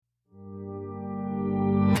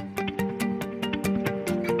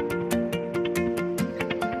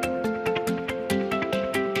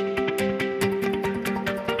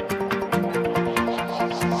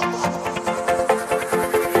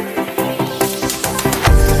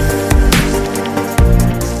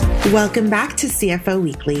Welcome back to CFO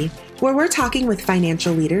Weekly, where we're talking with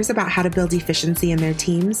financial leaders about how to build efficiency in their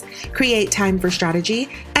teams, create time for strategy,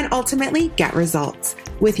 and ultimately get results.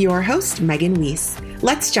 With your host, Megan Weiss.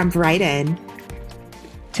 Let's jump right in.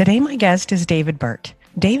 Today, my guest is David Burt.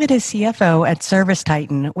 David is CFO at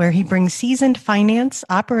ServiceTitan, where he brings seasoned finance,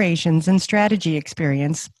 operations, and strategy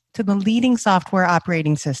experience to the leading software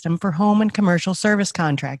operating system for home and commercial service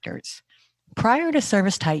contractors. Prior to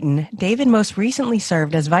ServiceTitan, David most recently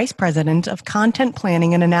served as Vice President of Content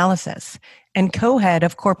Planning and Analysis and co-head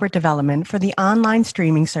of corporate development for the online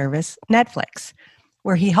streaming service Netflix,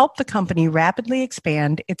 where he helped the company rapidly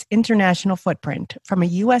expand its international footprint from a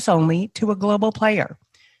U.S.-only to a global player,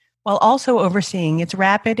 while also overseeing its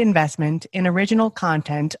rapid investment in original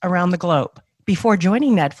content around the globe. Before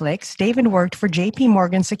joining Netflix, David worked for J.P.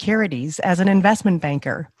 Morgan Securities as an investment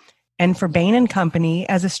banker and for Bain & Company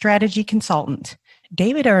as a strategy consultant.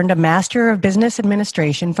 David earned a Master of Business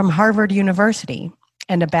Administration from Harvard University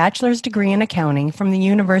and a bachelor's degree in accounting from the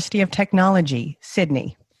University of Technology,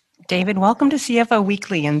 Sydney. David, welcome to CFO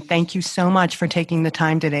Weekly, and thank you so much for taking the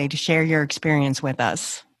time today to share your experience with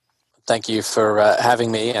us. Thank you for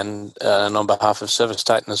having me and on behalf of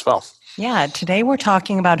ServiceTitan as well. Yeah, today we're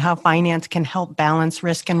talking about how finance can help balance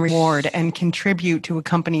risk and reward and contribute to a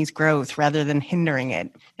company's growth rather than hindering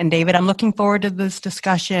it. And David, I'm looking forward to this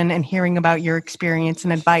discussion and hearing about your experience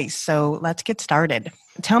and advice. So let's get started.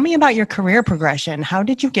 Tell me about your career progression. How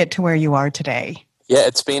did you get to where you are today? Yeah,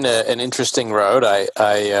 it's been an interesting road.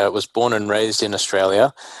 I was born and raised in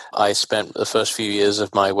Australia. I spent the first few years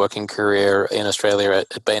of my working career in Australia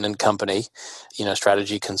at Bain & Company,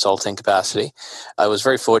 strategy consulting capacity. I was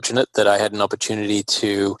very fortunate that I had an opportunity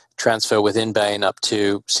to transfer within Bain up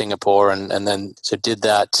to Singapore and then did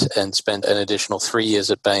that and spent an additional 3 years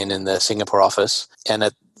at Bain in the Singapore office. And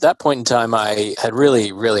at that point in time, I had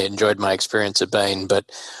really, really enjoyed my experience at Bain, but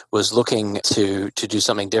was looking to do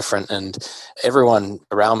something different. And everyone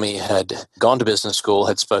around me had gone to business school,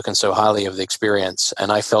 had spoken so highly of the experience.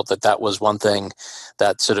 And I felt that was one thing,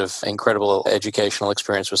 that sort of incredible educational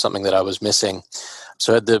experience was something that I was missing.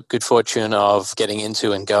 So I had the good fortune of getting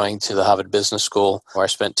into and going to the Harvard Business School, where I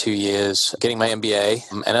spent 2 years getting my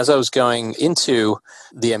MBA. And as I was going into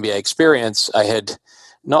the MBA experience, I had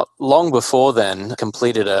not long before then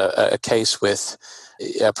completed a case with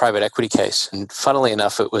a private equity case. And funnily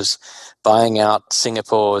enough, it was buying out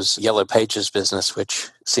Singapore's Yellow Pages business, which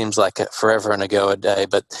seems like forever and ago a day.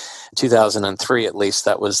 But in 2003, at least,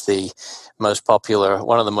 that was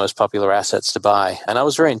one of the most popular assets to buy. And I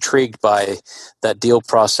was very intrigued by that deal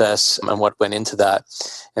process and what went into that.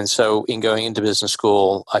 And so in going into business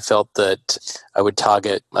school, I felt that I would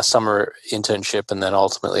target a summer internship and then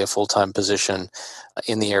ultimately a full-time position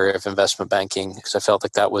in the area of investment banking, because I felt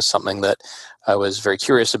like that was something that I was very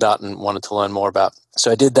curious about and wanted to learn more about.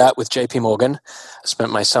 So I did that with JP Morgan, spent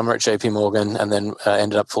my summer at JP Morgan, and then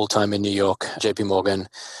ended up full-time in New York, JP Morgan,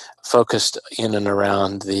 focused in and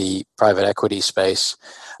around the private equity space,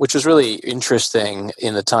 which was really interesting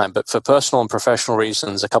in the time. But for personal and professional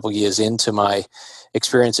reasons, a couple of years into my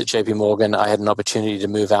experience at JP Morgan, I had an opportunity to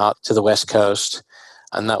move out to the West Coast,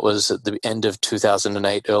 and that was at the end of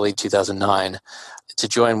 2008, early 2009, to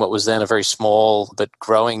join what was then a very small but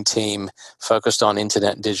growing team focused on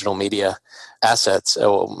internet and digital media assets,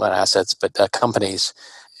 or not assets, but companies.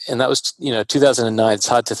 And that was, 2009. It's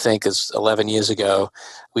hard to think, as 11 years ago,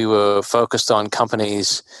 we were focused on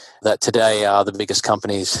companies that today are the biggest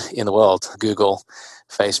companies in the world, Google,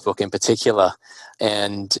 Facebook in particular.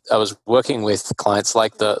 And I was working with clients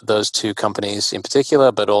like those two companies in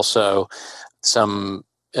particular, but also some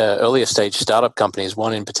earlier stage startup companies.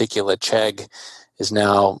 One in particular, Chegg, is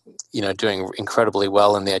now doing incredibly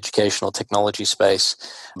well in the educational technology space,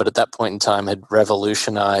 but at that point in time had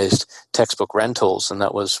revolutionized textbook rentals, and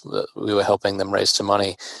that was we were helping them raise some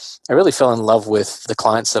money. I really fell in love with the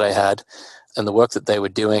clients that I had and the work that they were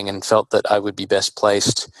doing, and felt that I would be best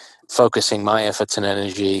placed focusing my efforts and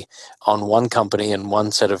energy on one company and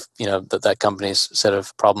one set of that company's set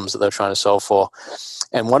of problems that they're trying to solve for.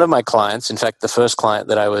 And one of my clients, in fact, the first client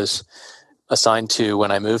that I was assigned to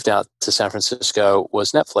when I moved out to San Francisco,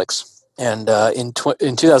 was Netflix. And in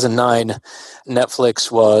 2009,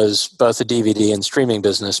 Netflix was both a DVD and streaming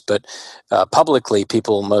business, but publicly,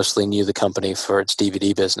 people mostly knew the company for its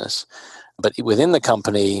DVD business. But within the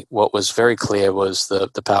company, what was very clear was the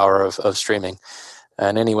power of streaming.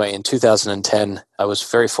 And anyway, in 2010, I was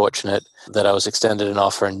very fortunate that I was extended an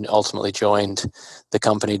offer and ultimately joined the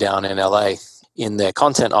company down in LA in their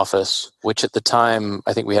content office, which at the time,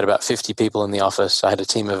 I think we had about 50 people in the office. I had a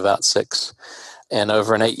team of about 6. And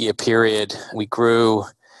over an 8-year period, we grew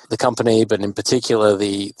the company, but in particular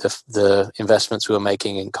the investments we were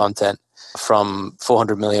making in content, from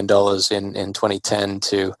 $400 million in 2010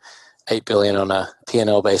 to $8 billion on a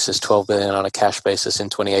P&L basis, $12 billion on a cash basis in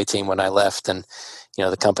 2018 when I left. And,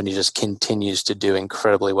 the company just continues to do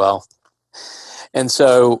incredibly well. And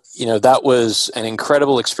so, that was an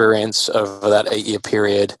incredible experience over that 8-year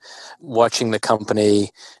period, watching the company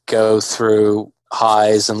go through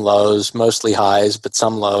highs and lows, mostly highs, but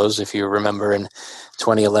some lows. If you remember, in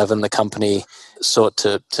 2011, the company sought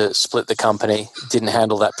to split the company, didn't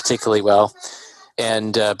handle that particularly well.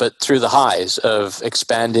 And but through the highs of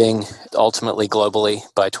expanding ultimately globally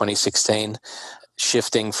by 2016,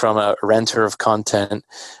 shifting from a renter of content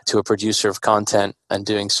to a producer of content and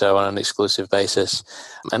doing so on an exclusive basis,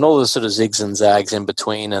 and all the sort of zigs and zags in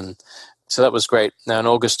between. And so that was great. Now, in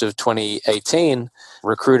August of 2018, a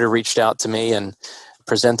recruiter reached out to me and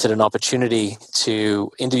presented an opportunity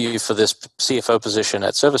to interview for this CFO position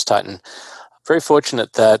at ServiceTitan. Very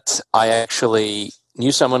fortunate that I actually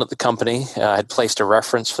knew someone at the company. I had placed a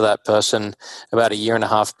reference for that person about a year and a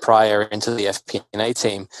half prior into the FP&A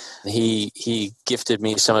team. He gifted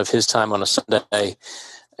me some of his time on a Sunday,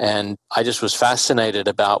 and I just was fascinated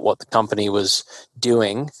about what the company was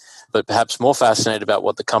doing, but perhaps more fascinated about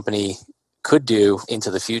what the company could do into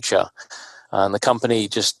the future. And the company,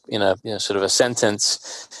 just in a sort of a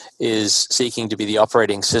sentence, is seeking to be the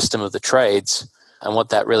operating system of the trades. And what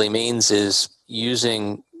that really means is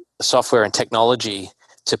using software and technology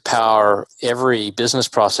to power every business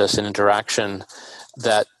process and interaction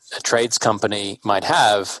that a trades company might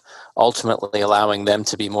have, ultimately allowing them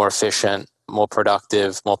to be more efficient, more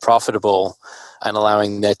productive, more profitable, and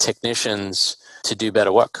allowing their technicians to do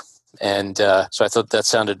better work. And so I thought that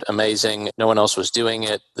sounded amazing. No one else was doing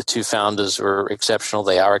it. The two founders were exceptional.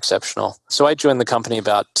 They are exceptional. So I joined the company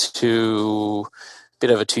about bit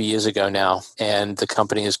over 2 years ago now, and the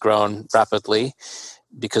company has grown rapidly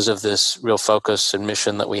because of this real focus and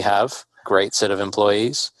mission that we have. Great set of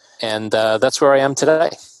employees. And that's where I am today.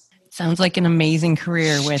 Sounds like an amazing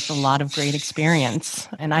career with a lot of great experience.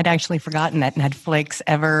 And I'd actually forgotten that Netflix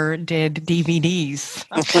ever did DVDs.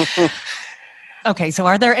 Okay, so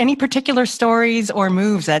are there any particular stories or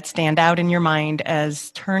moves that stand out in your mind as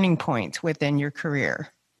turning points within your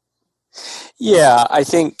career? Yeah, I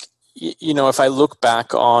think, if I look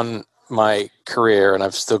back on my career, and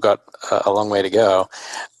I've still got a long way to go,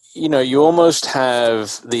 you almost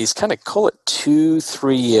have these kind of, call it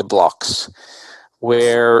 2-3 year blocks,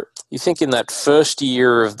 where you think in that first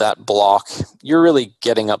year of that block, you're really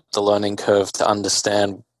getting up the learning curve to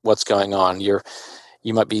understand what's going on.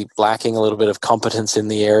 You might be lacking a little bit of competence in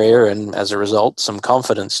the area, and as a result, some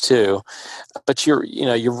confidence too. But you're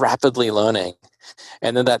rapidly learning.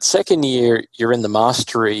 And then that second year, you're in the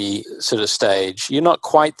mastery sort of stage. You're not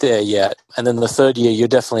quite there yet. And then the third year, you're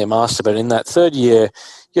definitely a master. But in that third year,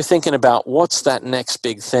 you're thinking about what's that next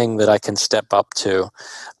big thing that I can step up to.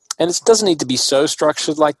 And it doesn't need to be so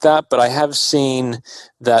structured like that, but I have seen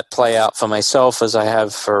that play out for myself as I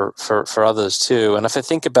have for others too. And if I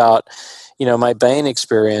think about, my Bain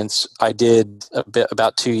experience, I did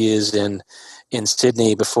about 2 years in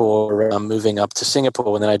Sydney before moving up to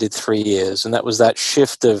Singapore, and then I did 3 years. And that was that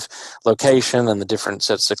shift of location and the different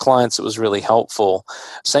sets of clients that was really helpful.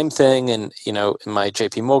 Same thing in my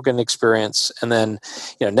JP Morgan experience. And then,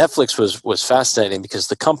 Netflix was fascinating because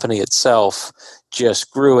the company itself just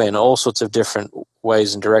grew in all sorts of different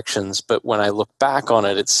ways and directions. But when I look back on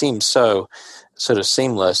it, it seems so sort of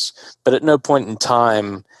seamless. But at no point in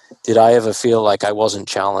time did I ever feel like I wasn't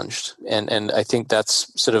challenged. And I think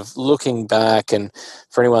that's sort of looking back, and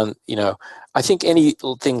for anyone, I think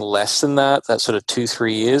anything less than that sort of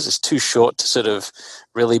 2-3 years is too short to sort of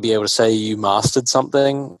really be able to say you mastered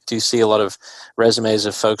something. Do you see a lot of resumes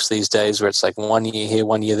of folks these days where it's like 1 year here,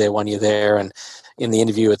 1 year there, 1 year there, and in the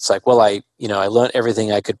interview it's like, well, I learned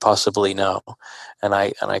everything I could possibly know. And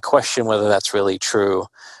I question whether that's really true,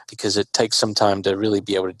 because it takes some time to really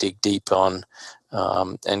be able to dig deep on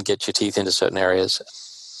and get your teeth into certain areas.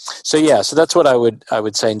 So that's what I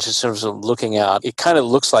would say in just terms of looking out. It kind of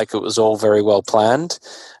looks like it was all very well planned,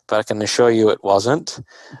 but I can assure you it wasn't.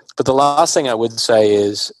 But the last thing I would say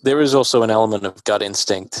is there is also an element of gut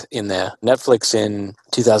instinct in there. Netflix in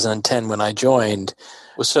 2010, when I joined,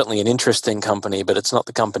 was certainly an interesting company, but it's not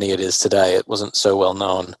the company it is today. It wasn't so well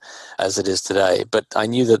known as it is today, but I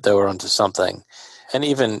knew that they were onto something. And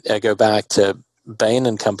even I go back to Bain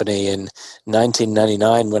and Company in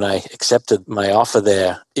 1999 when I accepted my offer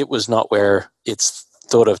there. It was not where it's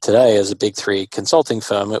thought of today as a big three consulting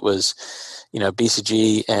firm. It was,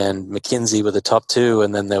 BCG and McKinsey were the top two,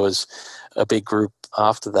 and then there was a big group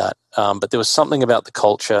after that. But there was something about the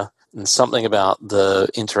culture, And something about the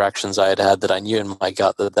interactions I had that I knew in my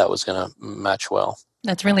gut that was going to match well.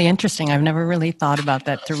 That's really interesting. I've never really thought about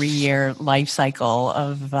that 3-year life cycle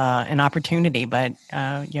of an opportunity, but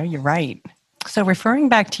you're right. So referring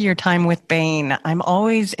back to your time with Bain, I'm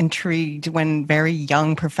always intrigued when very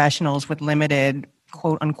young professionals with limited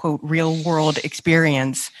quote unquote real world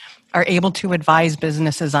experience are able to advise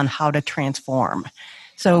businesses on how to transform.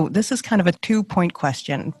 So this is kind of a 2-point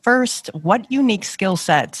question. First, what unique skill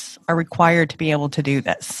sets are required to be able to do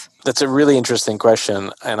this? That's a really interesting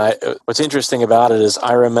question. And what's interesting about it is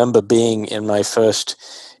I remember being in my first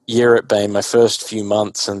year at Bain, my first few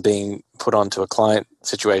months, and being put onto a client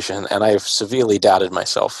situation, and I severely doubted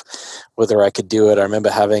myself whether I could do it. I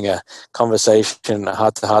remember having a conversation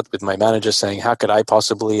heart-to-heart with my manager saying, how could I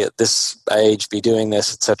possibly at this age be doing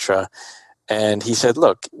this, etc. And he said,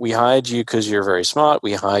 look, we hired you because you're very smart.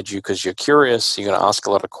 We hired you because you're curious. You're going to ask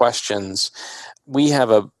a lot of questions. We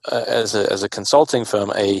have as a consulting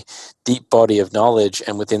firm, a deep body of knowledge,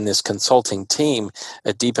 and within this consulting team,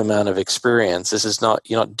 a deep amount of experience.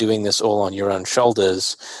 You're not doing this all on your own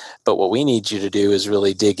shoulders, but what we need you to do is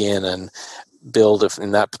really dig in and build. If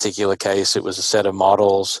in that particular case, it was a set of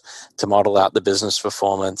models to model out the business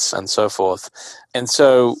performance and so forth. And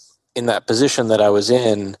so in that position that I was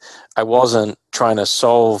in, I wasn't trying to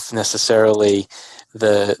solve necessarily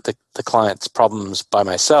the client's problems by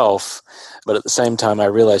myself, but at the same time, I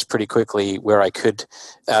realized pretty quickly where I could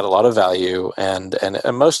add a lot of value, and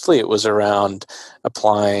mostly it was around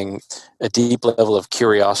applying a deep level of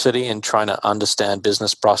curiosity and trying to understand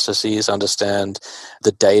business processes, understand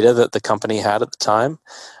the data that the company had at the time.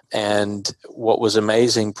 And what was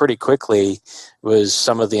amazing pretty quickly was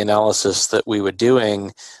some of the analysis that we were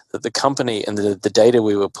doing that the company and the data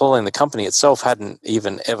we were pulling, the company itself hadn't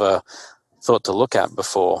even ever thought to look at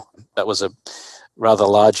before. That was a rather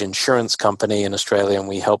large insurance company in Australia, and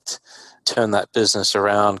we helped turn that business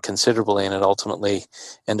around considerably, and it ultimately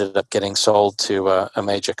ended up getting sold to a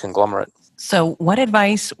major conglomerate. So what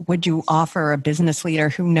advice would you offer a business leader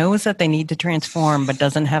who knows that they need to transform but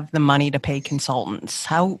doesn't have the money to pay consultants?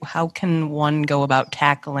 How can one go about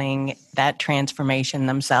tackling that transformation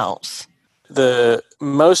themselves? The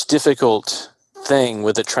most difficult thing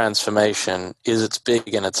with a transformation is it's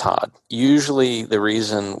big and it's hard. Usually the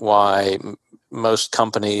reason why most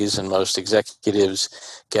companies and most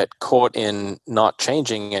executives get caught in not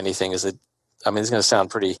changing anything is that, I mean, it's going to sound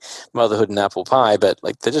pretty motherhood and apple pie, but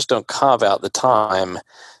like they just don't carve out the time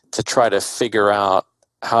to try to figure out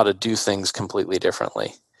how to do things completely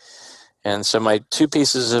differently. And so my 2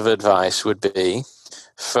 pieces of advice would be,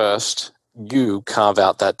 first, you carve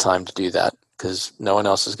out that time to do that because no one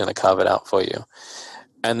else is going to carve it out for you.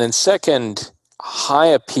 And then second,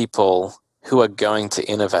 hire people who are going to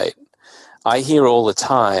innovate. I hear all the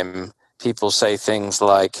time people say things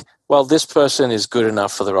like, well, this person is good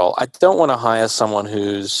enough for the role. I don't want to hire someone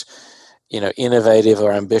who's, innovative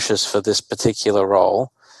or ambitious for this particular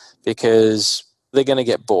role because they're going to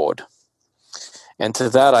get bored. And to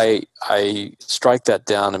that, I strike that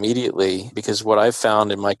down immediately, because what I've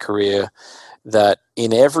found in my career that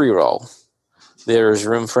in every role, there is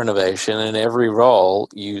room for innovation. In every role,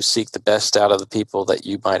 you seek the best out of the people that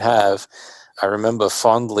you might have. I remember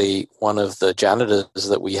fondly one of the janitors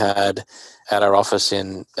that we had at our office at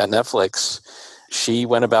Netflix. She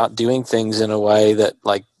went about doing things in a way that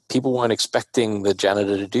like people weren't expecting the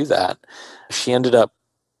janitor to do that. She ended up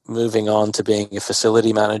moving on to being a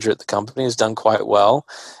facility manager at the company, has done quite well,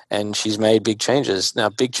 and she's made big changes. Now,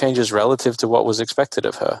 big changes relative to what was expected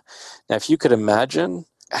of her. Now, if you could imagine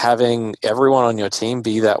having everyone on your team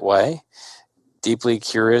be that way, deeply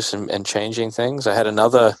curious and changing things. I had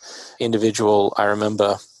another individual I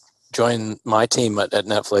remember join my team at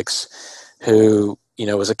Netflix who,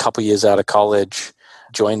 was a couple years out of college,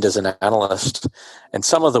 joined as an analyst. And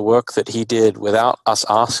some of the work that he did without us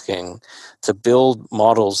asking to build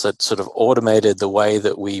models that sort of automated the way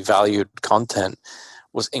that we valued content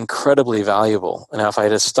was incredibly valuable. And if I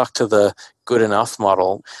had stuck to the good enough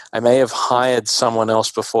model, I may have hired someone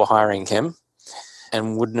else before hiring him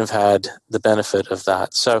and wouldn't have had the benefit of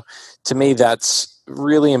that. So to me, that's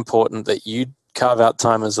really important that you carve out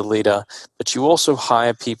time as a leader, but you also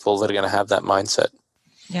hire people that are going to have that mindset.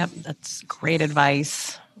 Yep, that's great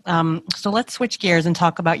advice. So let's switch gears and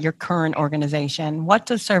talk about your current organization. What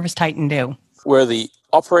does ServiceTitan do? We're the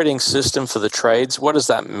operating system for the trades. What does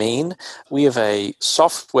that mean? We have a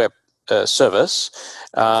software service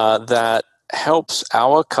that helps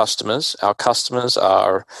our customers. Our customers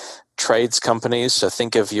are trades companies. So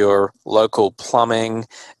think of your local plumbing,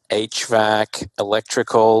 HVAC,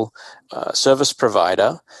 electrical service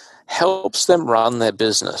provider. helps them run their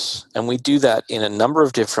business. And we do that in a number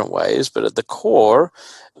of different ways, but at the core,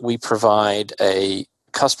 we provide a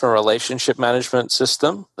customer relationship management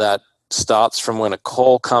system that starts from when a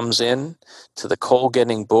call comes in to the call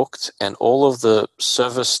getting booked and all of the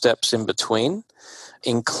service steps in between,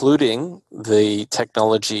 including the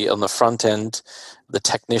technology on the front end, the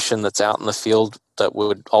technician that's out in the field that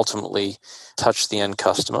would ultimately touch the end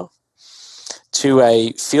customer, to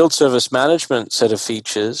a field service management set of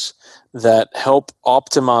features that help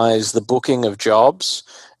optimize the booking of jobs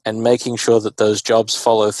and making sure that those jobs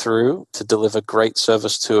follow through to deliver great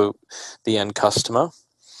service to the end customer,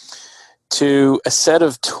 to a set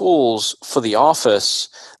of tools for the office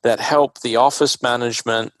that help the office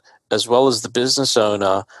management as well as the business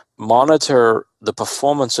owner monitor the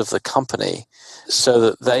performance of the company so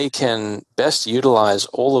that they can best utilize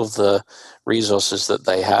all of the resources that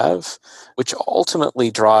they have, which ultimately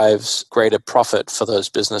drives greater profit for those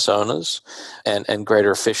business owners and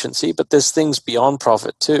greater efficiency. But there's things beyond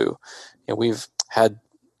profit too. We've had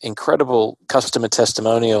incredible customer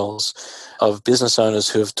testimonials of business owners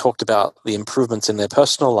who have talked about the improvements in their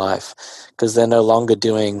personal life because they're no longer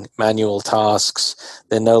doing manual tasks.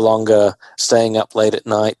 They're no longer staying up late at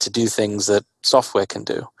night to do things that software can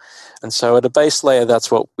do. And so at a base layer, that's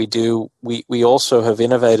what we do. We also have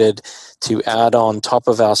innovated to add on top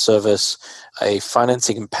of our service a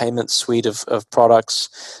financing and payment suite of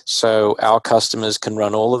products so our customers can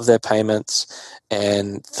run all of their payments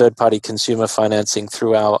and third-party consumer financing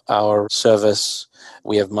through our service.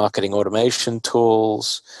 We have marketing automation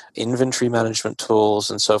tools, inventory management tools,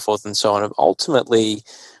 and so forth and so on. And ultimately,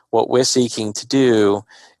 what we're seeking to do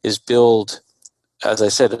is build, as I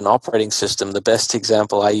said, an operating system. The best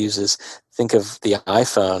example I use is think of the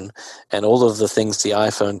iPhone and all of the things the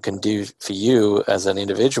iPhone can do for you as an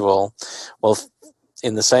individual. Well,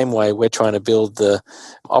 in the same way, we're trying to build the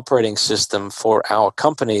operating system for our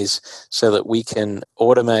companies so that we can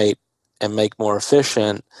automate and make more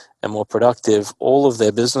efficient and more productive all of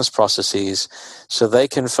their business processes so they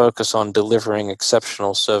can focus on delivering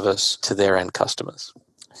exceptional service to their end customers.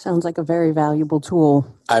 Sounds like a very valuable tool.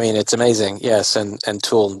 I mean, it's amazing. Yes. And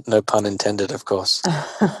tool, no pun intended, of course.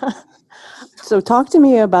 So talk to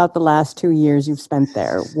me about the last 2 years you've spent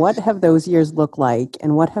there. What have those years looked like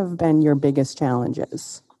and what have been your biggest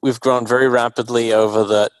challenges? We've grown very rapidly over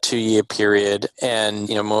the 2-year period. And,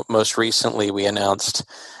 most recently we announced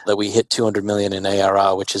that we hit 200 million in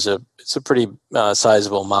ARR, which is it's a pretty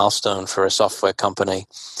sizable milestone for a software company.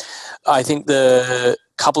 I think the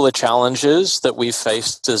couple of challenges that we've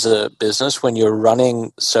faced as a business when you're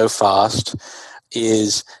running so fast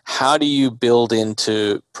is how do you build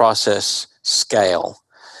into process scale,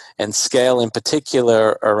 and scale in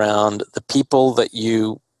particular around the people that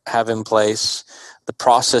you have in place, the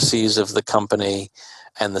processes of the company,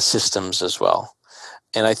 and the systems as well.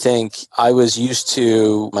 And I think I was used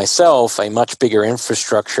to myself a much bigger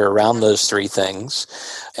infrastructure around those three things.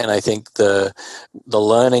 And I think the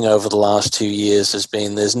learning over the last 2 years has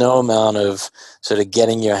been there's no amount of sort of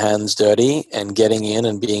getting your hands dirty and getting in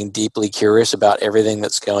and being deeply curious about everything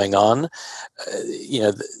that's going on.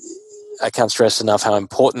 I can't stress enough how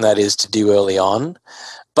important that is to do early on.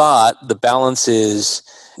 But the balance is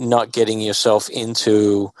not getting yourself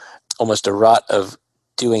into almost a rut of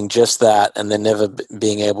doing just that and then never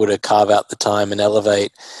being able to carve out the time and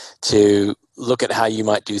elevate to look at how you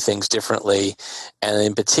might do things differently. And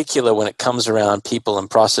in particular, when it comes around people and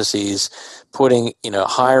processes,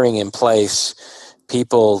 hiring in place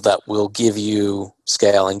people that will give you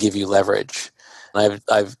scale and give you leverage. And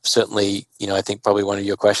I've certainly, I think probably one of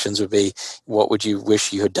your questions would be, what would you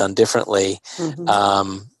wish you had done differently?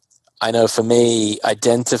 Mm-hmm. I know for me,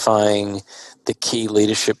 identifying the key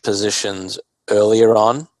leadership positions earlier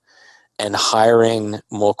on and hiring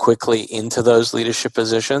more quickly into those leadership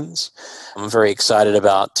positions. I'm very excited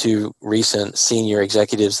about 2 recent senior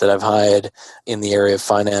executives that I've hired in the area of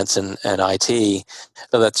finance and IT.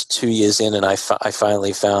 So that's 2 years in, and I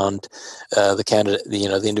finally found the candidate, the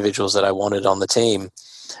individuals that I wanted on the team.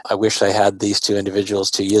 I wish I had these 2 individuals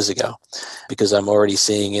 2 years ago, because I'm already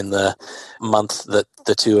seeing in the month that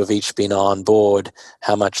the 2 have each been on board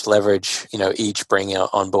how much leverage each bring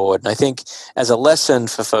on board. And I think as a lesson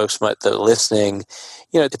for folks that are listening,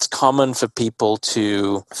 it's common for people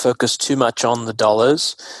to focus too much on the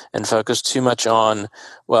dollars and focus too much on,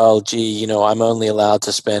 I'm only allowed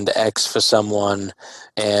to spend X for someone,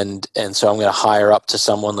 and so I'm going to hire up to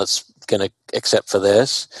someone that's going to accept for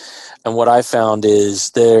this. And what I found is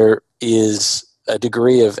there is a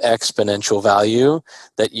degree of exponential value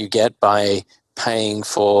that you get by paying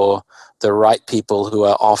for the right people who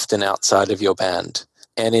are often outside of your band.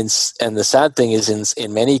 And the sad thing is,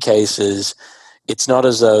 in many cases, it's not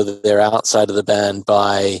as though they're outside of the band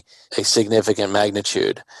by a significant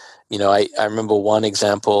magnitude. I remember one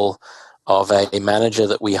example of a manager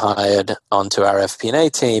that we hired onto our FP&A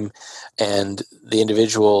team, and the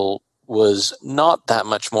individual was not that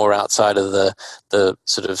much more outside of the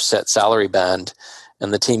sort of set salary band.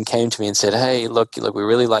 And the team came to me and said, hey, look, we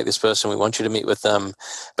really like this person. We want you to meet with them,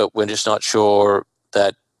 but we're just not sure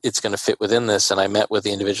that it's going to fit within this. And I met with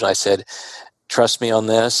the individual. I said, trust me on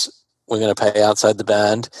this. We're going to pay outside the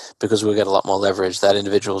band because we'll get a lot more leverage. That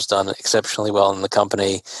individual's done exceptionally well in the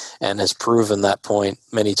company and has proven that point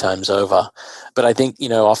many times over. But I think,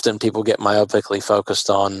 often people get myopically focused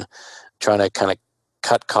on trying to kind of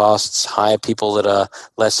cut costs, hire people that are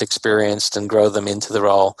less experienced and grow them into the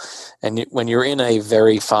role. And when you're in a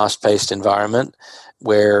very fast-paced environment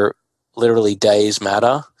where literally days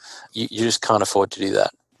matter, you just can't afford to do that.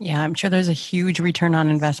 Yeah, I'm sure there's a huge return on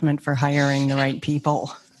investment for hiring the right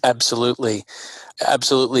people. Absolutely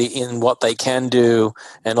in what they can do,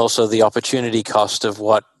 and also the opportunity cost of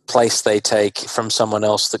what place they take from someone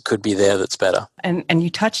else that could be there that's better. And you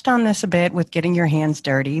touched on this a bit with getting your hands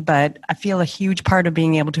dirty, but I feel a huge part of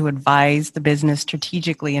being able to advise the business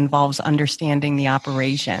strategically involves understanding the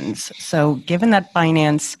operations. So given that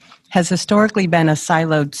finance has historically been a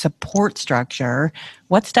siloed support structure,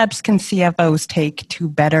 what steps can CFOs take to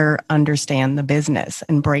better understand the business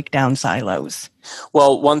and break down silos?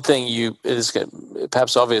 Well, one thing is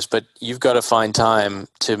perhaps obvious, but you've got to find time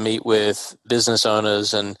to meet with business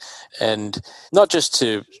owners and not just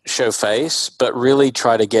to show face, but really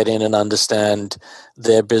try to get in and understand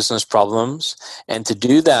their business problems. And to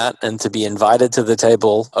do that and to be invited to the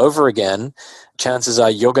table over again, chances are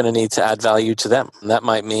you're going to need to add value to them. And that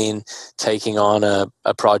might mean taking on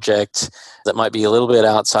a project that might be a little bit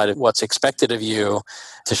outside of what's expected of you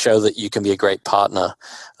to show that you can be a great partner.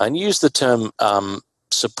 And use the term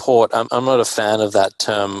support. I'm not a fan of that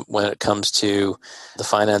term when it comes to the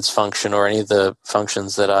finance function or any of the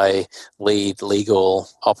functions that I lead, legal,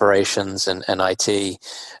 operations, and IT.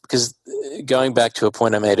 Because going back to a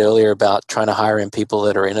point I made earlier about trying to hire in people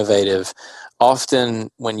that are innovative, often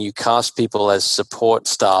when you cast people as support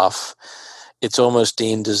staff, it's almost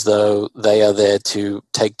deemed as though they are there to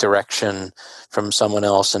take direction from someone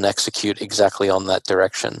else and execute exactly on that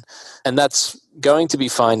direction. And that's going to be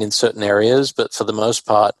fine in certain areas, but for the most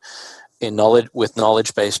part, with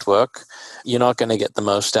knowledge-based work, you're not going to get the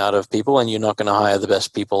most out of people, and you're not going to hire the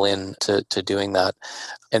best people in to doing that.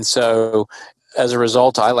 And so as a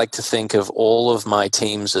result, I like to think of all of my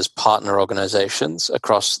teams as partner organizations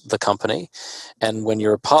across the company. And when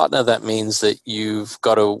you're a partner, that means that you've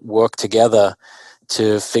got to work together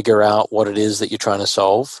to figure out what it is that you're trying to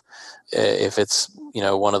solve. If it's,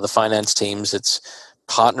 one of the finance teams, it's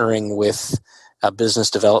partnering with a business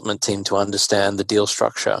development team to understand the deal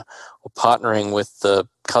structure, or partnering with the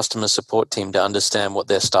customer support team to understand what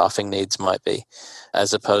their staffing needs might be,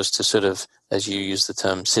 as opposed to sort of, as you use the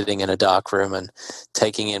term, sitting in a dark room and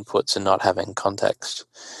taking inputs and not having context.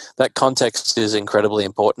 That context is incredibly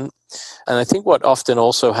important. And I think what often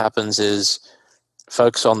also happens is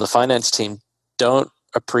folks on the finance team don't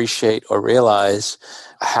appreciate or realize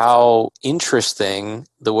how interesting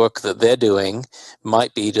the work that they're doing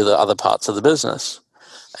might be to the other parts of the business.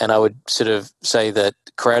 And I would sort of say that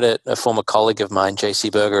credit a former colleague of mine,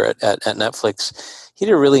 JC Berger at Netflix. He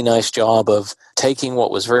did a really nice job of taking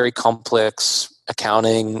what was very complex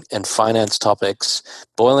accounting and finance topics,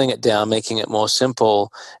 boiling it down, making it more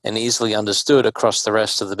simple and easily understood across the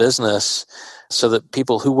rest of the business, so that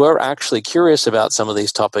people who were actually curious about some of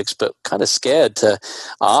these topics but kind of scared to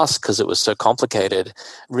ask because it was so complicated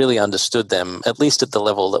really understood them, at least at the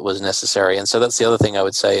level that was necessary. And so that's the other thing I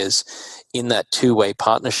would say is, in that two-way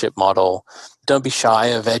partnership model, don't be shy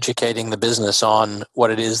of educating the business on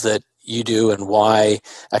what it is that you do and why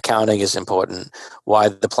accounting is important, why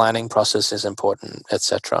the planning process is important,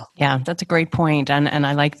 etc. Yeah, that's a great point. And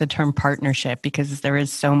I like the term partnership, because there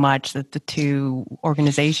is so much that the two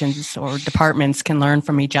organizations or departments can learn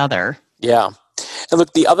from each other. Yeah. And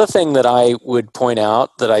look, the other thing that I would point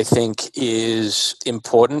out that I think is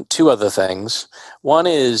important, two other things. One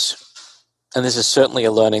is, and this is certainly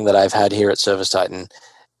a learning that I've had here at ServiceTitan,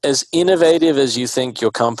 as innovative as you think your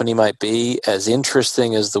company might be, as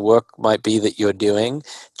interesting as the work might be that you're doing,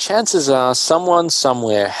 chances are someone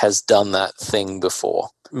somewhere has done that thing before.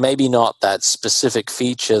 maybe not that specific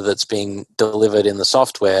feature that's being delivered in the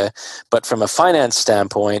software, but from a finance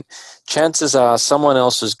standpoint, chances are someone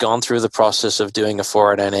else has gone through the process of doing a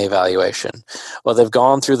 401 valuation, or they've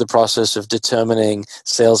gone through the process of determining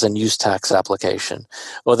sales and use tax application,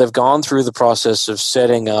 or they've gone through the process of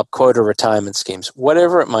setting up quota retirement schemes,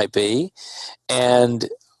 whatever it might be. And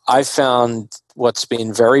I found what's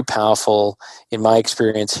been very powerful in my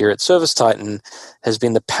experience here at ServiceTitan has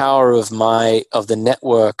been the power of the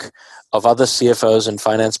network of other CFOs and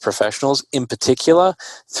finance professionals, in particular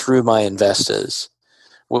through my investors.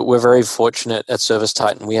 We're very fortunate at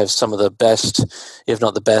ServiceTitan. We have some of the best, if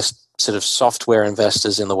not the best, sort of software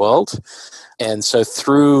investors in the world. And so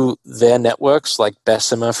through their networks, like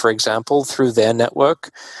Bessemer, for example, through their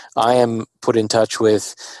network, I am put in touch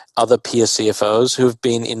with other peer CFOs who've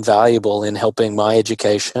been invaluable in helping my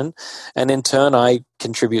education. And in turn, I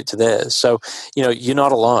contribute to theirs. So, you're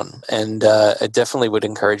not alone. And I definitely would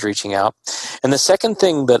encourage reaching out. And the second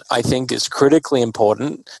thing that I think is critically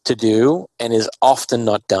important to do and is often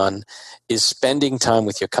not done is spending time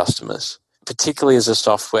with your customers. Particularly as a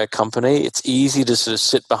software company, it's easy to sort of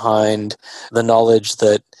sit behind the knowledge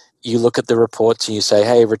that you look at the reports and you say,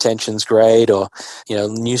 hey, retention's great, or,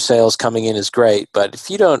 new sales coming in is great. But if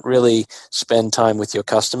you don't really spend time with your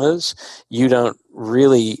customers, you don't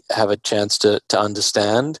really have a chance to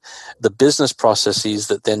understand the business processes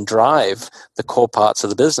that then drive the core parts of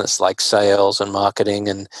the business, like sales and marketing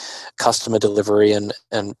and customer delivery and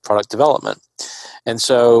product development. And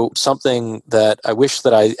so something that I wish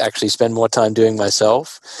that I actually spend more time doing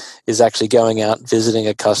myself is actually going out, visiting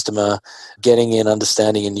a customer, getting in,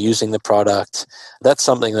 understanding and using the product. That's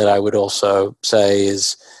something that I would also say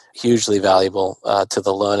is hugely valuable to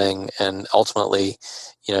the learning and ultimately,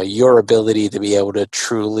 your ability to be able to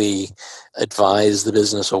truly advise the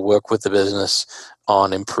business or work with the business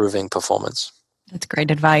on improving performance. That's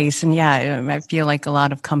great advice. And yeah, I feel like a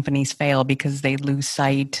lot of companies fail because they lose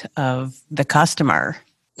sight of the customer.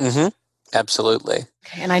 Mm-hmm. Absolutely.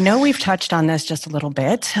 And I know we've touched on this just a little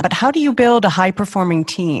bit, but how do you build a high-performing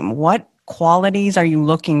team? What qualities are you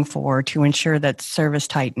looking for to ensure that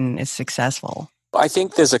ServiceTitan is successful? I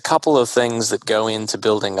think there's a couple of things that go into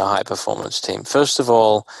building a high-performance team. First of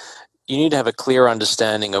all, you need to have a clear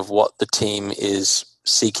understanding of what the team is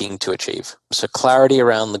seeking to achieve. So clarity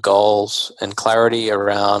around the goals and clarity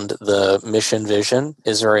around the mission vision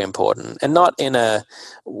is very important. And not in a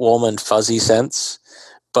warm and fuzzy sense,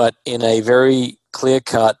 but in a very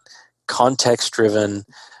clear-cut, context-driven,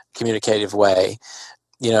 communicative way.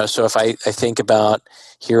 So if I think about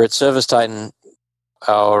here at ServiceTitan,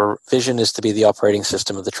 our vision is to be the operating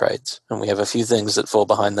system of the trades. And we have a few things that fall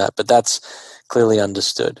behind that, but that's clearly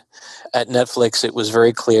understood. At Netflix, it was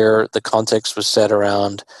very clear the context was set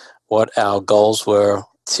around what our goals were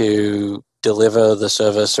to deliver the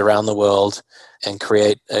service around the world and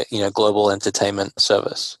create a global entertainment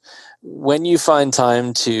service. When you find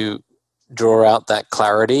time to draw out that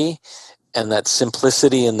clarity and that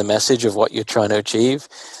simplicity in the message of what you're trying to achieve,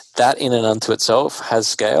 that in and unto itself has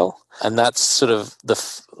scale. And that's sort of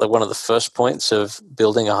one of the first points of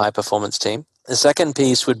building a high-performance team. The second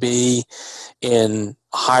piece would be in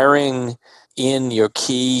hiring in your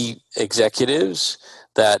key executives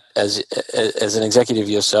that, as an executive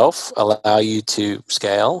yourself, allow you to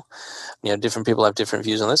scale. Different people have different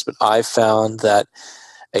views on this, but I've found that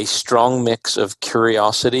a strong mix of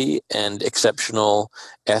curiosity and exceptional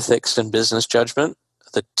ethics and business judgment,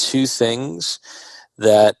 the two things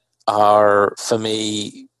that are, for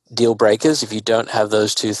me, deal breakers. If you don't have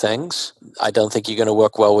those two things, I don't think you're going to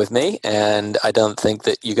work well with me, and I don't think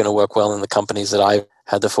that you're going to work well in the companies that I've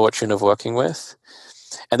had the fortune of working with.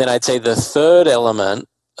 And then I'd say the third element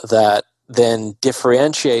that then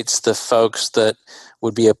differentiates the folks that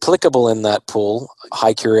would be applicable in that pool,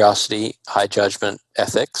 high curiosity, high judgment,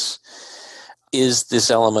 ethics, is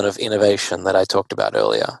this element of innovation that I talked about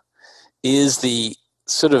earlier, is the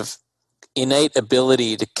sort of innate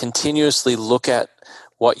ability to continuously look at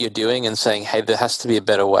what you're doing and saying, hey, there has to be a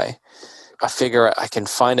better way. I figure I can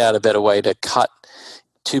find out a better way to cut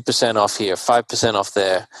 2% off here, 5% off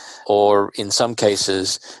there, or in some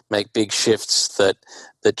cases, make big shifts that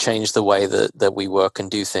change the way that we work and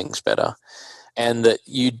do things better. And that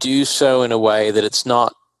you do so in a way that it's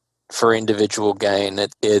not for individual gain.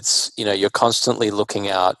 It's you're constantly looking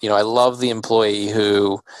out. I love the employee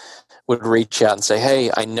who would reach out and say,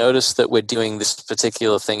 hey, I noticed that we're doing this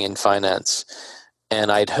particular thing in finance, and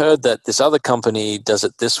I'd heard that this other company does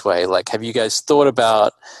it this way. Like, have you guys thought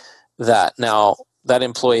about that? Now, that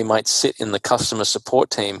employee might sit in the customer support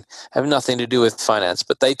team, have nothing to do with finance,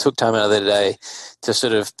 but they took time out of their day to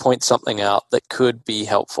sort of point something out that could be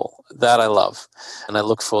helpful. That I love. And I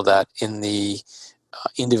look for that in the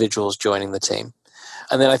individuals joining the team.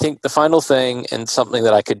 And then I think the final thing, and something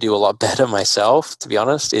that I could do a lot better myself, to be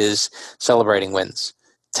honest, is celebrating wins.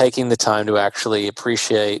 Taking the time to actually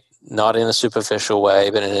appreciate, not in a superficial way,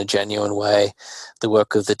 but in a genuine way, the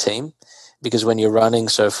work of the team. Because when you're running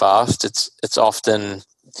so fast, it's often,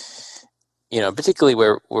 particularly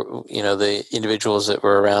where the individuals that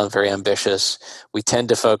were around very ambitious, we tend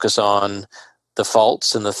to focus on the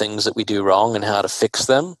faults and the things that we do wrong and how to fix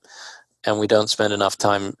them. And we don't spend enough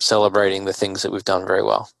time celebrating the things that we've done very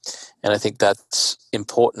well. And I think that's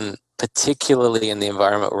important, particularly in the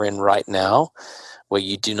environment we're in right now, where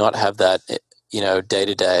you do not have that,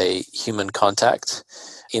 day-to-day human contact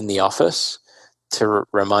in the office to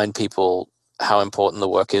remind people how important the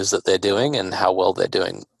work is that they're doing and how well they're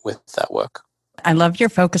doing with that work. I love your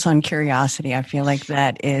focus on curiosity. I feel like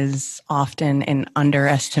that is often an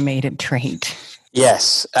underestimated trait.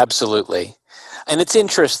 Yes, absolutely. And it's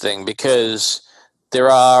interesting because there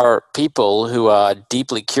are people who are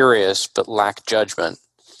deeply curious but lack judgment.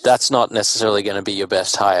 That's not necessarily going to be your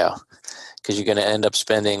best hire, because you're going to end up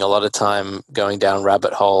spending a lot of time going down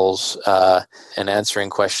rabbit holes and answering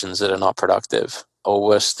questions that are not productive, or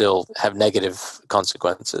worse still, have negative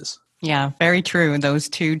consequences. Yeah, very true. Those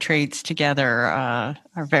two traits together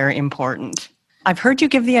are very important. I've heard you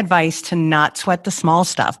give the advice to not sweat the small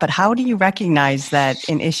stuff, but how do you recognize that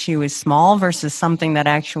an issue is small versus something that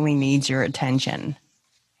actually needs your attention?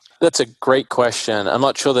 That's a great question. I'm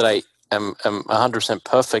not sure that I am 100%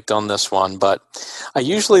 perfect on this one, but I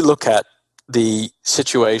usually look at the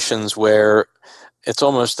situations where it's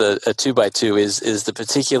almost a 2x2. Is the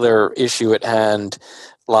particular issue at hand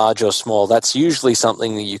large or small? That's usually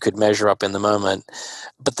something that you could measure up in the moment.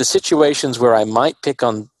 But the situations where I might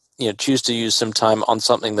choose to use some time on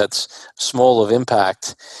something that's small of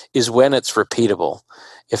impact is when it's repeatable.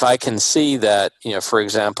 If I can see that, for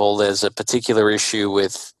example, there's a particular issue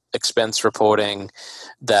with expense reporting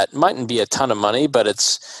that mightn't be a ton of money, but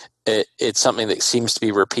it's something that seems to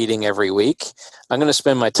be repeating every week, I'm going to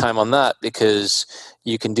spend my time on that, because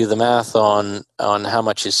you can do the math on how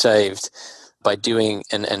much is saved by doing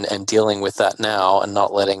and dealing with that now and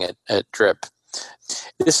not letting it drip.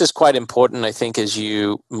 This is quite important, I think, as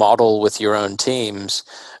you model with your own teams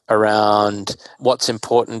around what's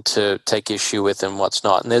important to take issue with and what's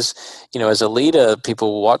not. And there's, as a leader,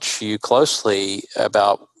 people watch you closely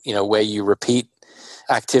about, where you repeat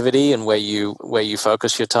activity and where you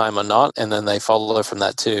focus your time or not, and then they follow from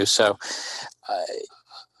that too. So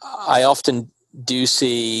I often do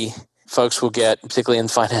see folks will get, particularly in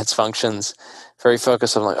finance functions, very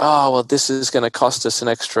focused on this is going to cost us an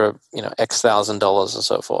extra, X $1,000 or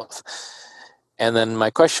so forth. And then my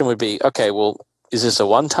question would be, okay, well, is this a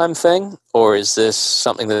one-time thing, or is this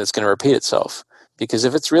something that's going to repeat itself? Because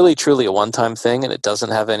if it's really truly a one-time thing and it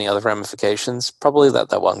doesn't have any other ramifications, probably let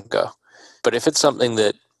that one go. But if it's something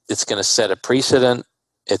that it's going to set a precedent,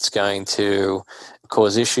 it's going to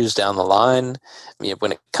cause issues down the line,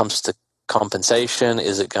 when it comes to compensation,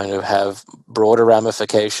 is it going to have broader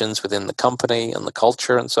ramifications within the company and the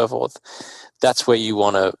culture and so forth? That's where you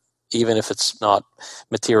want to, even if it's not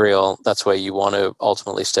material, that's where you want to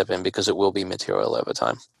ultimately step in, because it will be material over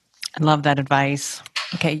time. I love that advice.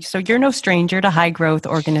 Okay, so you're no stranger to high growth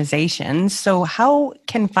organizations. So how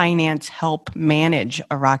can finance help manage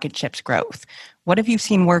a rocket ship's growth? What have you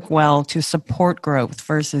seen work well to support growth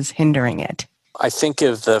versus hindering it? I think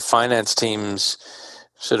of the finance team's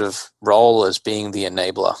sort of role as being the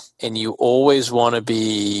enabler. And you always want to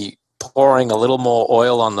be pouring a little more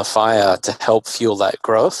oil on the fire to help fuel that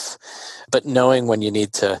growth, but knowing when you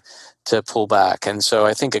need to pull back. And so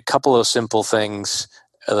I think a couple of simple things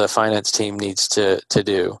the finance team needs to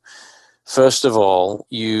do. First of all,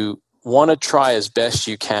 you want to try as best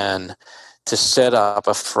you can to set up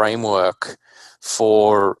a framework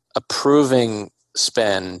for approving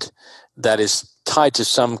spend that is tied to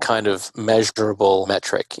some kind of measurable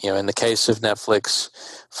metric. In the case of Netflix,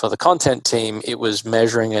 for the content team, it was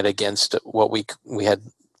measuring it against what we had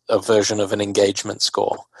a version of an engagement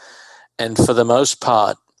score. And for the most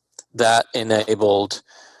part, that enabled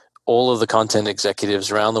all of the content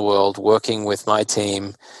executives around the world working with my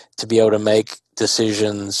team to be able to make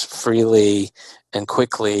decisions freely and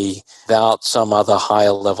quickly without some other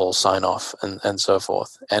higher level sign off and so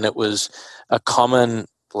forth. And it was a common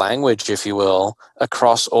language, if you will,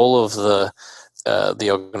 across all of the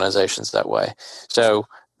organizations that way. So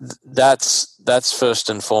that's first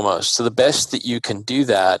and foremost. So the best that you can do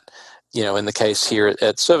that, in the case here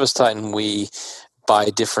at ServiceTitan, we by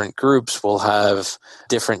different groups will have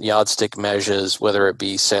different yardstick measures, whether it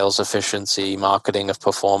be sales efficiency, marketing of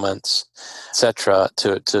performance, etc.,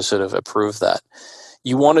 to sort of approve that.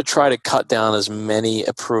 You want to try to cut down as many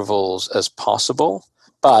approvals as possible,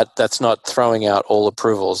 but that's not throwing out all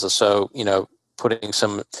approvals. So, putting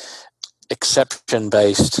some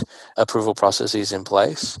exception-based approval processes in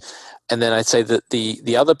place. And then I'd say that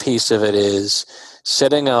the other piece of it is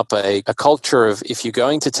setting up a culture of, if you're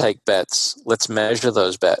going to take bets, let's measure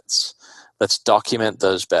those bets. Let's document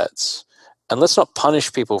those bets. And let's not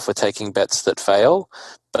punish people for taking bets that fail,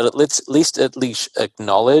 but at least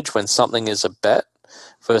acknowledge when something is a bet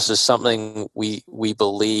versus something we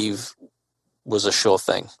believe was a sure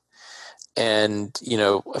thing. And,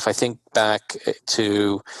 if I think back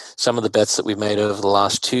to some of the bets that we've made over the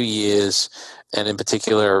last 2 years, and in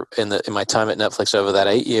particular in my time at Netflix over that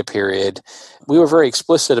 8-year period, we were very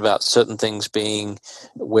explicit about certain things being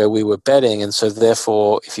where we were betting. And so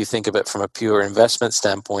therefore, if you think of it from a pure investment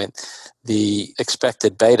standpoint, the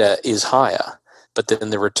expected beta is higher, but then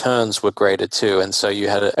the returns were greater too. And so you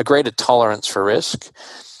had a greater tolerance for risk.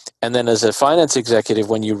 And then as a finance executive,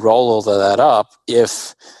 when you roll all of that up,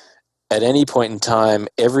 if at any point in time,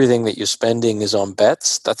 everything that you're spending is on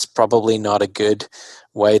bets, that's probably not a good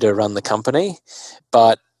way to run the company.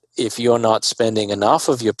 But if you're not spending enough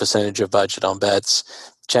of your percentage of budget on bets,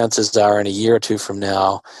 chances are in a year or two from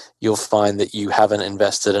now, you'll find that you haven't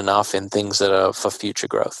invested enough in things that are for future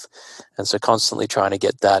growth. And so constantly trying to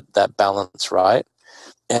get that balance right.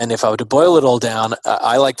 And if I were to boil it all down,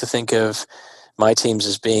 I like to think of my teams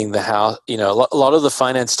as being the house. A lot of the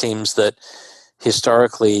finance teams that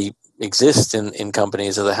historically exist in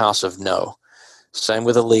companies are the house of no. Same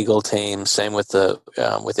with a legal team. Same with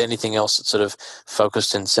with anything else that's sort of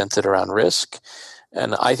focused and centered around risk.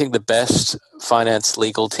 And I think the best finance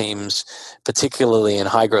legal teams, particularly in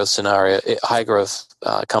high growth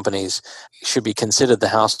companies, should be considered the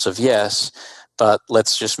house of yes. But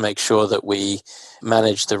let's just make sure that we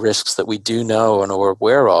manage the risks that we do know and are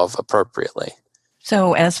aware of appropriately.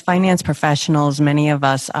 So as finance professionals, many of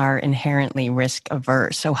us are inherently risk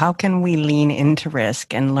averse. So how can we lean into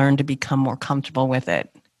risk and learn to become more comfortable with it?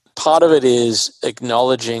 Part of it is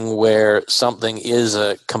acknowledging where something is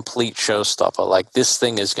a complete showstopper, like this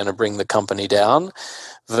thing is going to bring the company down,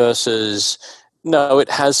 versus no, it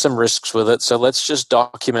has some risks with it. So let's just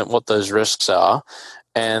document what those risks are,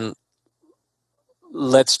 and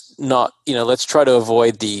let's try to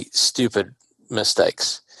avoid the stupid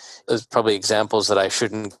mistakes. There's probably examples that I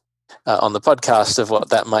shouldn't on the podcast of what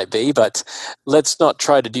that might be, but let's not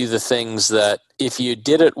try to do the things that if you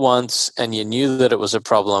did it once and you knew that it was a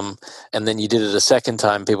problem and then you did it a second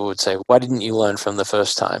time, people would say, why didn't you learn from the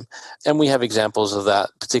first time? And we have examples of that,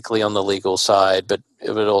 particularly on the legal side, but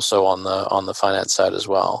also on the finance side as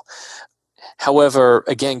well. However,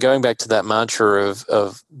 again, going back to that mantra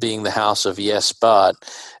of being the house of yes, but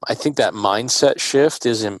I think that mindset shift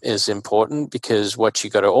is important, because what you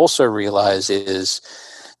got to also realize is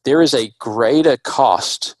there is a greater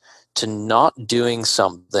cost to not doing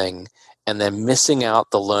something and then missing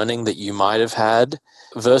out the learning that you might have had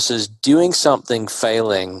versus doing something,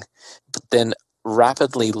 failing, but then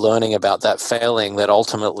rapidly learning about that failing that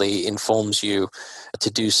ultimately informs you to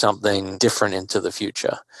do something different into the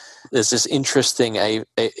future. There's this interesting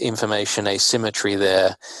information asymmetry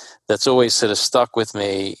there that's always sort of stuck with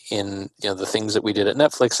me in the things that we did at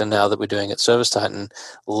Netflix and now that we're doing at ServiceTitan,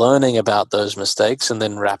 learning about those mistakes and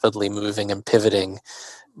then rapidly moving and pivoting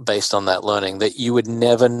based on that learning that you would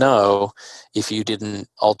never know if you didn't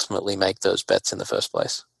ultimately make those bets in the first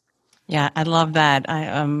place. Yeah, I love that.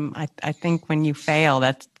 I think when you fail,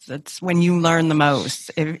 that's when you learn the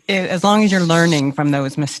most. As long as you're learning from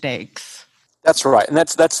those mistakes. That's right, and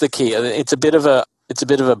that's the key. It's a bit of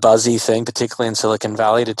a buzzy thing, particularly in Silicon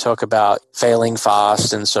Valley, to talk about failing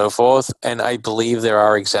fast and so forth. And I believe there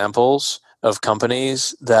are examples of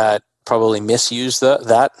companies that probably misuse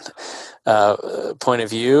that point of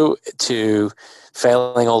view to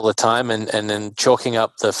failing all the time and then chalking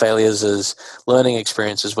up the failures as learning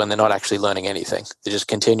experiences when they're not actually learning anything. They're just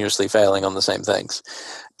continuously failing on the same things.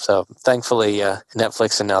 So thankfully,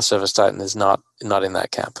 Netflix and now ServiceTitan is not in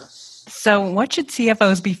that camp. So what should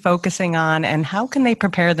CFOs be focusing on, and how can they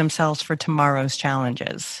prepare themselves for tomorrow's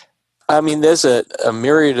challenges? I mean, there's a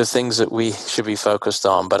myriad of things that we should be focused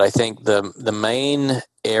on, but I think the main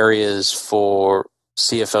areas for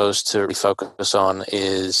CFOs to focus on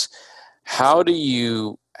is how do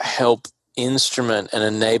you help instrument and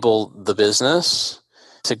enable the business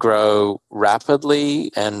to grow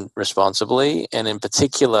rapidly and responsibly, and in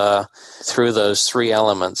particular through those three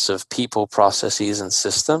elements of people, processes, and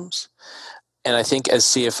systems. And I think as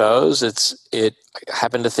CFOs, it I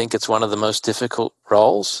happen to think it's one of the most difficult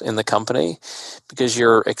roles in the company because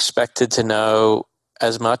you're expected to know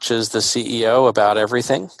as much as the CEO about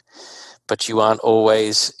everything, but you aren't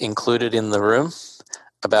always included in the room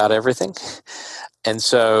about everything. And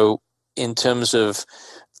so in terms of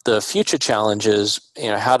the future challenges,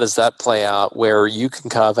 how does that play out? Where you can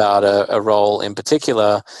carve out a role in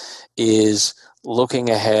particular is looking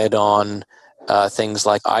ahead on things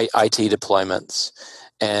like IT deployments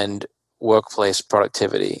and workplace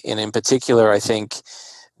productivity. And in particular, I think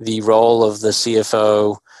the role of the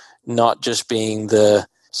CFO, not just being the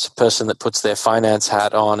person that puts their finance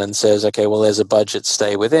hat on and says, okay, well, there's a budget,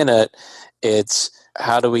 stay within it. It's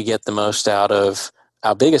how do we get the most out of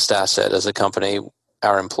our biggest asset as a company,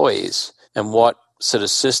 our employees, and what sort of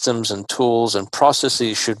systems and tools and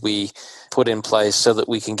processes should we put in place so that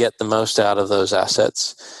we can get the most out of those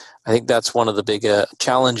assets. I think that's one of the bigger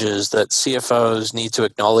challenges that CFOs need to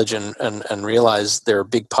acknowledge and realize they're a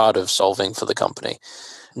big part of solving for the company,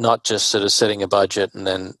 not just sort of setting a budget and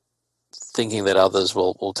then thinking that others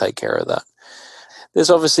will take care of that. There's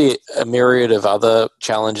obviously a myriad of other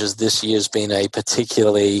challenges. This year's been a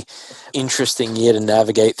particularly interesting year to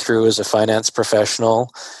navigate through as a finance professional.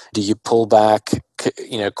 Do you pull back,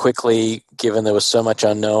 quickly, given there was so much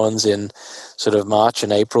unknowns in sort of March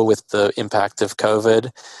and April with the impact of COVID?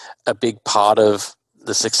 A big part of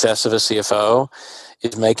the success of a CFO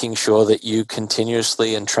is making sure that you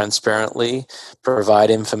continuously and transparently provide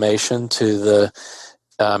information to the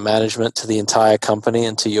management, to the entire company,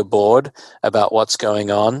 and to your board about what's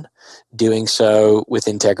going on, doing so with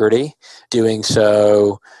integrity, doing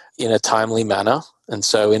so in a timely manner. And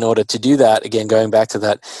so in order to do that, again, going back to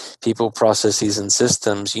that people, processes, and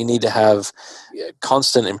systems, you need to have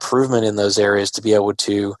constant improvement in those areas to be able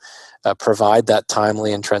to provide that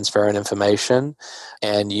timely and transparent information.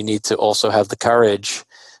 And you need to also have the courage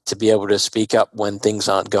to be able to speak up when things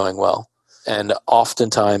aren't going well. And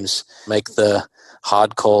oftentimes make the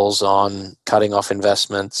hard calls on cutting off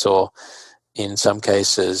investments, or in some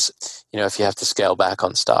cases, if you have to scale back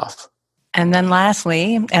on staff. And then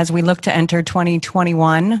lastly, as we look to enter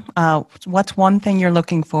 2021, what's one thing you're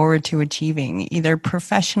looking forward to achieving, either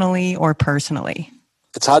professionally or personally?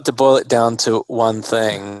 It's hard to boil it down to one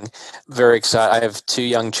thing. Very excited. I have 2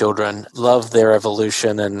 young children. Love their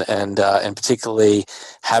evolution, and particularly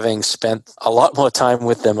having spent a lot more time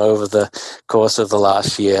with them over the course of the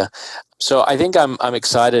last year. So I think I'm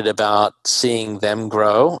excited about seeing them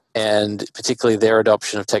grow, and particularly their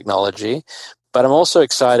adoption of technology. But I'm also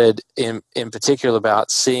excited in particular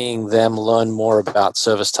about seeing them learn more about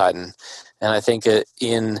ServiceTitan. And I think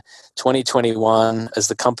in 2021, as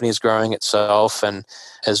the company is growing itself and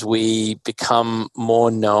as we become more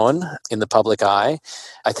known in the public eye,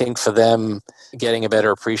 I think for them getting a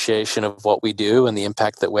better appreciation of what we do and the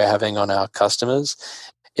impact that we're having on our customers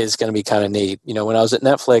is going to be kind of neat. When I was at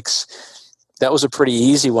Netflix, that was a pretty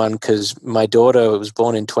easy one because my daughter was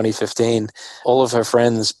born in 2015. All of her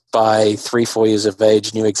friends by 3-4 years of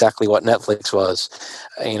age knew exactly what Netflix was.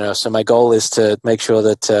 So my goal is to make sure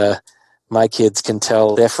that my kids can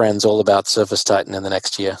tell their friends all about ServiceTitan in the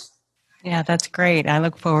next year. Yeah, that's great. I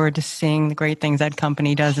look forward to seeing the great things that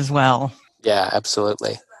company does as well. Yeah,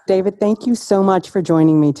 absolutely. David, thank you so much for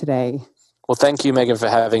joining me today. Well, thank you, Megan, for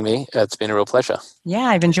having me. It's been a real pleasure. Yeah,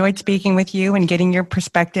 I've enjoyed speaking with you and getting your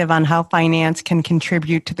perspective on how finance can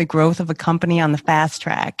contribute to the growth of a company on the fast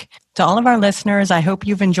track. To all of our listeners, I hope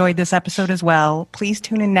you've enjoyed this episode as well. Please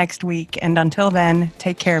tune in next week. And until then,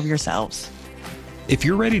 take care of yourselves. If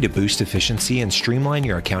you're ready to boost efficiency and streamline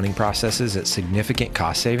your accounting processes at significant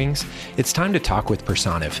cost savings, it's time to talk with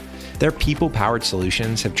Personiv. Their people-powered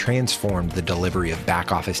solutions have transformed the delivery of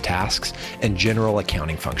back-office tasks and general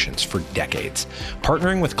accounting functions for decades,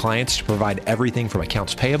 partnering with clients to provide everything from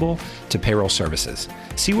accounts payable to payroll services.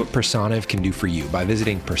 See what Personiv can do for you by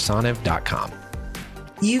visiting personiv.com.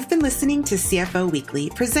 You've been listening to CFO Weekly,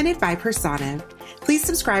 presented by Personiv. Please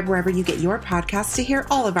subscribe wherever you get your podcasts to hear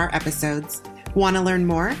all of our episodes. Want to learn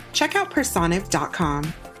more? Check out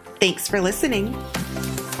personiv.com. Thanks for listening.